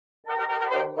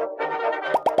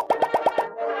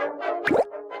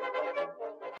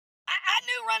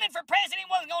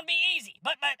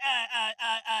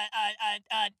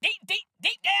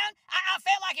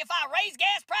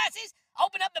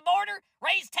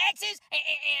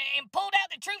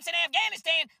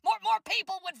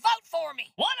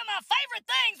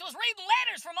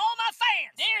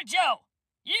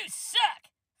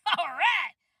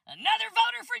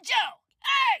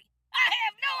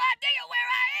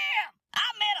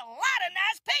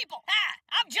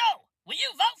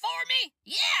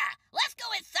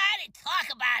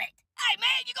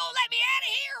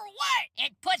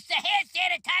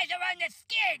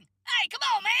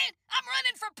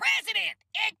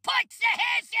puts the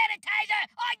hand sanitizer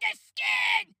on the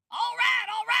skin. All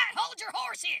right, hold your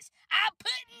horses. I'm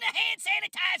putting the hand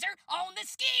sanitizer on the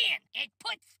skin. It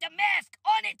puts the mask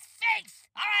on its face.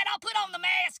 All right, I'll put on the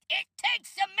mask. It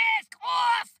takes the mask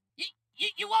off.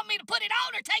 You want me to put it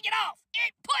on or take it off?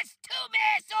 It puts two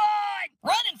masks on.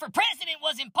 Running for president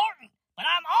was important, but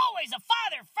I'm always a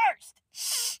father first.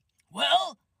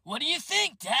 Well, what do you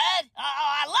think, Dad?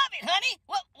 I love it, honey.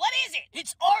 What is it?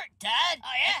 It's art, Dad.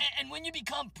 Oh, yeah? And when you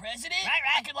become president, Right.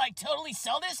 I could, totally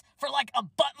sell this for, a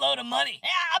buttload of money.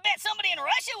 Yeah, I bet somebody in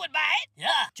Russia would buy it.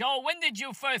 Yeah. Joe, when did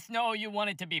you first know you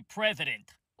wanted to be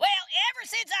president? Well, ever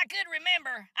since I could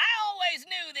remember, I always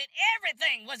knew that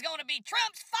everything was going to be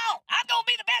Trump's fault. I'm